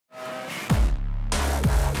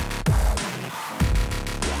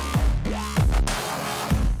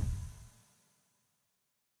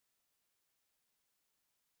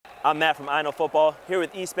I'm Matt from I Know Football, here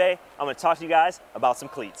with Eastbay. I'm going to talk to you guys about some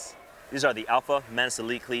cleats. These are the Alpha Menace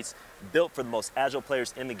Elite cleats, built for the most agile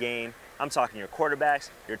players in the game. I'm talking your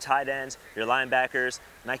quarterbacks, your tight ends, your linebackers.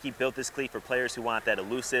 Nike built this cleat for players who want that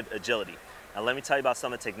elusive agility. Now let me tell you about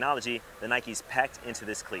some of the technology that Nike's packed into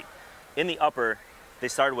this cleat. In the upper, they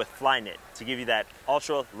started with fly knit to give you that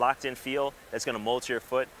ultra locked in feel that's going to mold to your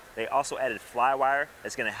foot. They also added fly wire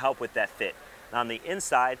that's going to help with that fit. Now on the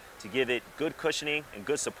inside, to give it good cushioning and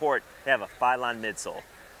good support, they have a 5-line midsole.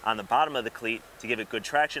 On the bottom of the cleat, to give it good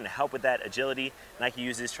traction to help with that agility, Nike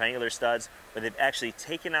uses triangular studs, where they've actually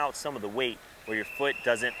taken out some of the weight where your foot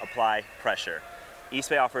doesn't apply pressure.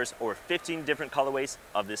 Eastbay offers over 15 different colorways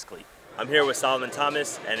of this cleat. I'm here with Solomon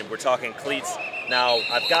Thomas, and we're talking cleats. Now,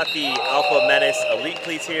 I've got the Alpha Menace Elite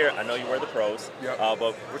cleats here. I know you wear the pros, yep.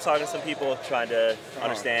 But we're talking to some people trying to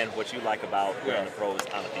understand what you like about wearing the pros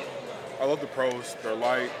on the field. I love the pros. They're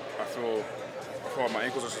light. I feel like my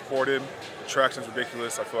ankles are supported. The traction's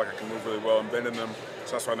ridiculous. I feel like I can move really well and bend in them.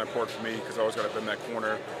 So that's why they're important for me, because I always got to bend that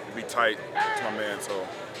corner and be tight to my man. So.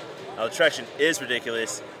 Now the traction is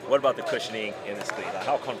ridiculous. What about the cushioning in this cleat? Like,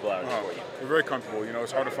 how comfortable are they for you? They're very comfortable. You know,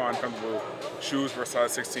 it's hard to find comfortable shoes for a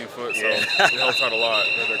size 16 foot, so it helps out a lot.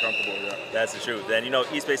 They're comfortable, yeah. That's the truth. And you know,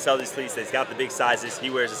 Eastbay sells these cleats. They've got the big sizes. He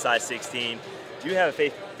wears a size 16. Do you have a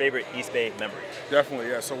favorite Eastbay memory? Definitely,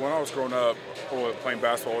 yeah. So when I was growing up, playing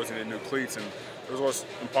basketball, I always needed new cleats, and it was always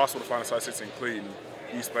impossible to find a size 16 cleat. And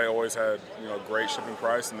Eastbay always had, you know, great shipping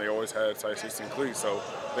price, and they always had size 16 cleats, so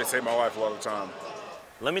they saved my life a lot of the time.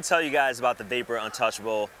 Let me tell you guys about the Vapor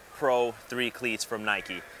Untouchable Pro 3 cleats from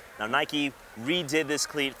Nike. Now Nike redid this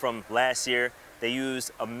cleat from last year. They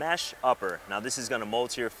used a mesh upper. Now this is going to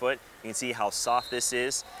mold to your foot. You can see how soft this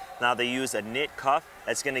is. Now they use a knit cuff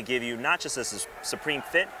that's going to give you not just a supreme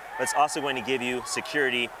fit, but it's also going to give you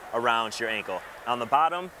security around your ankle. On the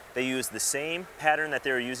bottom, they use the same pattern that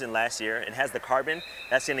they were using last year. It has the carbon.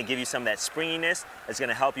 That's going to give you some of that springiness. It's going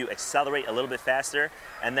to help you accelerate a little bit faster.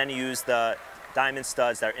 And then you use the diamond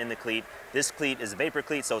studs that are in the cleat. This cleat is a vapor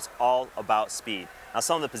cleat, so it's all about speed. Now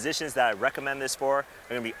some of the positions that I recommend this for are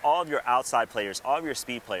going to be all of your outside players, all of your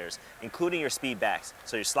speed players, including your speed backs.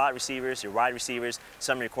 So your slot receivers, your wide receivers,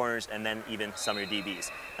 some of your corners, and then even some of your DBs.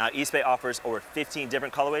 Now Eastbay offers over 15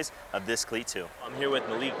 different colorways of this cleat too. I'm here with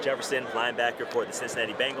Malik Jefferson, linebacker for the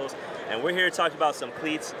Cincinnati Bengals, and we're here to talk about some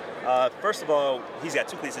cleats. First of all, he's got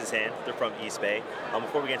 2 cleats in his hand. They're from Eastbay.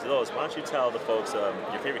 Before we get into those, why don't you tell the folks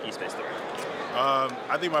your favorite Eastbay story?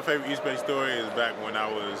 I think my favorite Eastbay story is back when I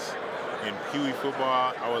was in Pee Wee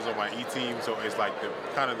football. I was on my E team, so it's like the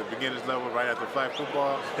kind of the beginners level right after flag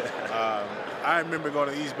football. I remember going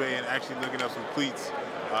to Eastbay and actually looking up some cleats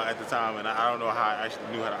at the time, and I don't know how I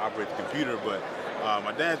actually knew how to operate the computer, but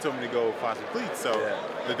my dad told me to go find some cleats. So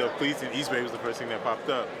the cleats in Eastbay was the first thing that popped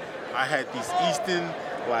up. I had these Easton,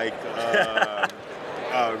 like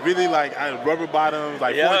really like rubber bottoms,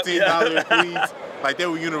 like $14 cleats. Like they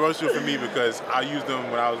were universal for me because I used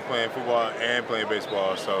them when I was playing football and playing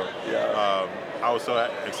baseball. So I was so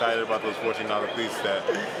excited about those $14 cleats that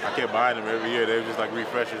I kept buying them every year. They were just like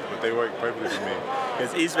refreshers, but they worked perfectly for me.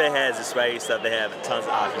 Because Eastbay has the swaggy stuff. They have tons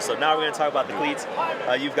of options. So now we're going to talk about the cleats.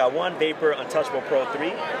 You've got one Vapor Untouchable Pro 3.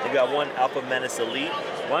 You've got one Alpha Menace Elite.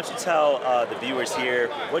 Why don't you tell the viewers here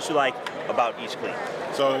what you like about each cleat?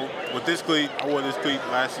 So with this cleat, I wore this cleat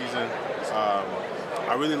last season.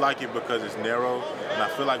 I really like it because it's narrow, and I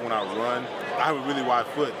feel like when I run, I have a really wide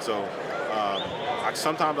foot, so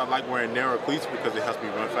sometimes I like wearing narrow cleats because it helps me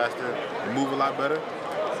run faster and move a lot better.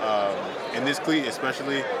 In this cleat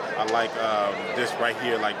especially, I like this right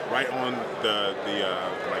here, like right on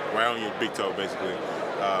like right on your big toe, basically.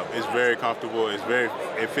 It's very comfortable. It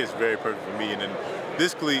fits very perfect for me. And then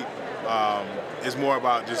this cleat is more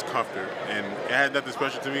about just comfort, and it has nothing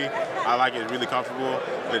special to me. I like it really comfortable.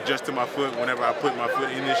 It adjusts to my foot whenever I put my foot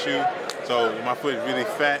in this shoe. So when my foot is really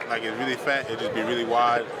fat, it just be really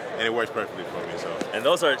wide, and it works perfectly for me. So. And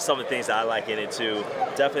those are some of the things that I like in it too.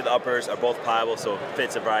 Definitely the uppers are both pliable, so it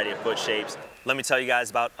fits a variety of foot shapes. Let me tell you guys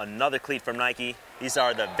about another cleat from Nike. These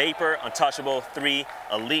are the Vapor Untouchable 3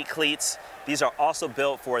 Elite cleats. These are also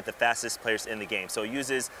built for the fastest players in the game. So it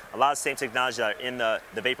uses a lot of the same technology that are in the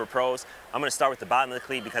Vapor Pros. I'm going to start with the bottom of the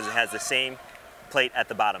cleat because it has the same plate at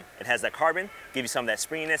the bottom. It has that carbon, give you some of that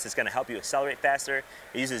springiness. It's going to help you accelerate faster.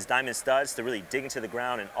 It uses diamond studs to really dig into the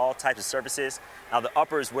ground and all types of surfaces. Now the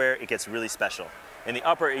upper is where it gets really special. In the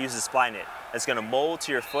upper, it uses fly knit. It's going to mold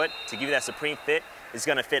to your foot to give you that supreme fit. It's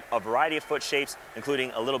going to fit a variety of foot shapes,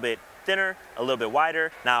 including a little bit thinner, a little bit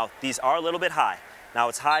wider. Now these are a little bit high. Now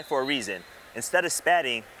it's high for a reason. Instead of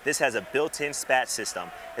spatting, this has a built-in spat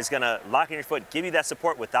system. It's gonna lock in your foot, give you that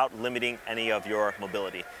support without limiting any of your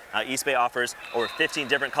mobility. Now, Eastbay offers over 15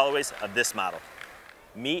 different colorways of this model.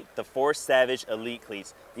 Meet the Force Savage Elite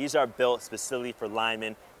Cleats. These are built specifically for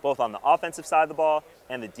linemen, both on the offensive side of the ball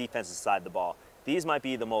and the defensive side of the ball. These might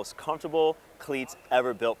be the most comfortable cleats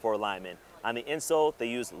ever built for a lineman. On the insole, they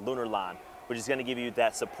use lunar lawn, which is gonna give you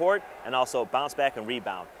that support and also bounce back and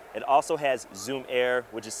rebound. It also has Zoom Air,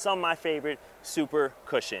 which is some of my favorite, super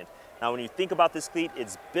cushioned. Now, when you think about this cleat,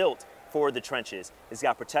 it's built for the trenches. It's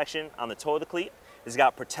got protection on the toe of the cleat. It's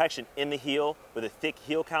got protection in the heel with a thick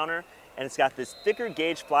heel counter. And it's got this thicker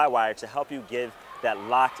gauge flywire to help you give that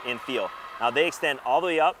locked in feel. Now, they extend all the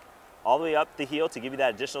way up the heel to give you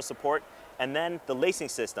that additional support. And then the lacing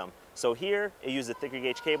system. So here, it uses a thicker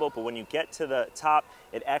gauge cable, but when you get to the top,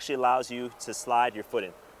 it actually allows you to slide your foot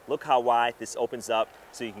in. Look how wide this opens up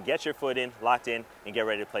so you can get your foot in, locked in, and get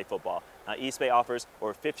ready to play football. Now, Eastbay offers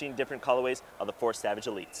over 15 different colorways of the Force Savage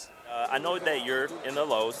Elites. I know that you're in the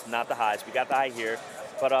lows, not the highs. We got the high here,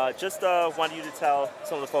 but just wanted you to tell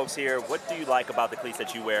some of the folks here, what do you like about the cleats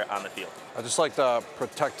that you wear on the field? I just like the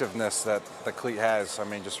protectiveness that the cleat has. I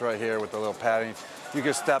mean, just right here with the little padding. You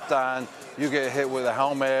get stepped on, you get hit with a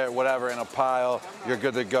helmet, whatever, in a pile, you're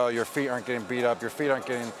good to go. Your feet aren't getting beat up. Your feet aren't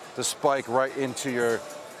getting the spike right into your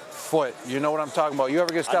foot. You know what I'm talking about? You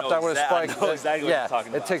ever get stepped on with a spike? I know exactly what you're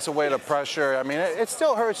talking about. It takes away the pressure. I mean, it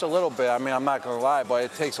still hurts a little bit. I mean, I'm not going to lie, but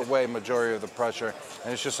it takes away majority of the pressure.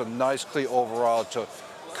 And it's just a nice cleat overall to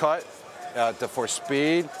cut, for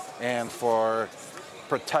speed, and for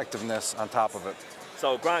protectiveness on top of it.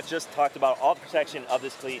 So Grant just talked about all the protection of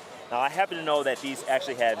this cleat. Now, I happen to know that these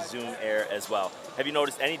actually have Zoom Air as well. Have you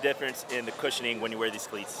noticed any difference in the cushioning when you wear these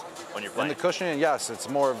cleats when you're playing? In the cushioning, yes, it's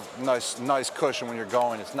more nice cushion when you're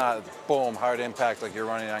going. It's not boom, hard impact like you're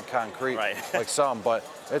running on concrete, right. like some, but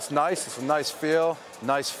it's nice. It's a nice feel,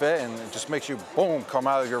 nice fit, and it just makes you boom, come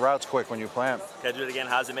out of your routes quick when you plant. Can I do it again?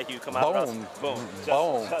 How does it make you come out of routes? Boom.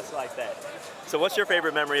 Boom. Just like that. So what's your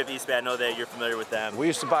favorite memory of Eastbay? I know that you're familiar with them. We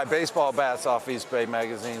used to buy baseball bats off Eastbay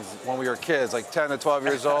magazines when we were kids, like 10 to 12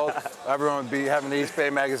 years old. Everyone would be having the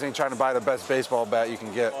Eastbay magazine trying to buy the best baseball bat you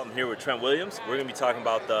can get. I'm here with Trent Williams. We're going to be talking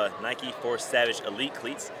about the Nike Force Savage Elite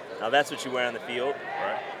Cleats. Now, that's what you wear on the field.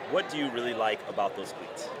 Right. What do you really like about those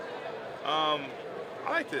cleats? I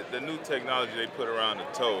like the new technology they put around the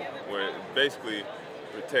toe, where it basically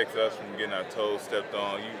protects us from getting our toes stepped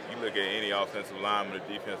on. You look at any offensive lineman or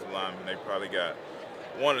defensive lineman, they probably got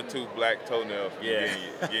 1 or 2 black toenails from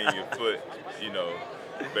getting your foot, you know,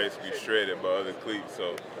 basically shredded by other cleats.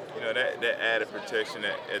 So, you know, that added protection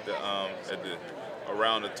at the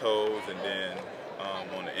around the toes, and then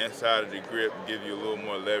on the inside of the grip, give you a little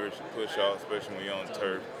more leverage to push off, especially when you're on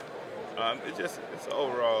turf. It's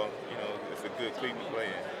overall, you know, it's a good cleat to play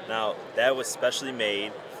in. Now, that was specially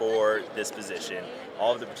made for this position.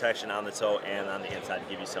 All of the protection on the toe and on the inside to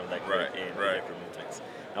give you some of that grip in the different movements.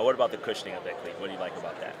 Now, what about the cushioning of that cleat? What do you like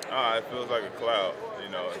about that? It feels like a cloud. You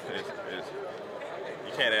know,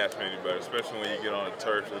 you can't ask for any better, especially when you get on a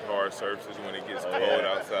turf with hard surfaces, when it gets cold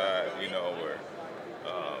outside, you know, where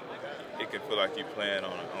it can feel like you're playing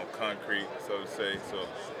on concrete, so to say. So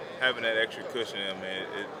having that extra cushion in, man,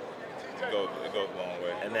 it goes a long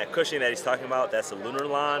way. And that cushioning that he's talking about, that's the lunar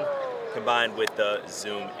lawn combined with the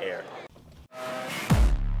Zoom Air.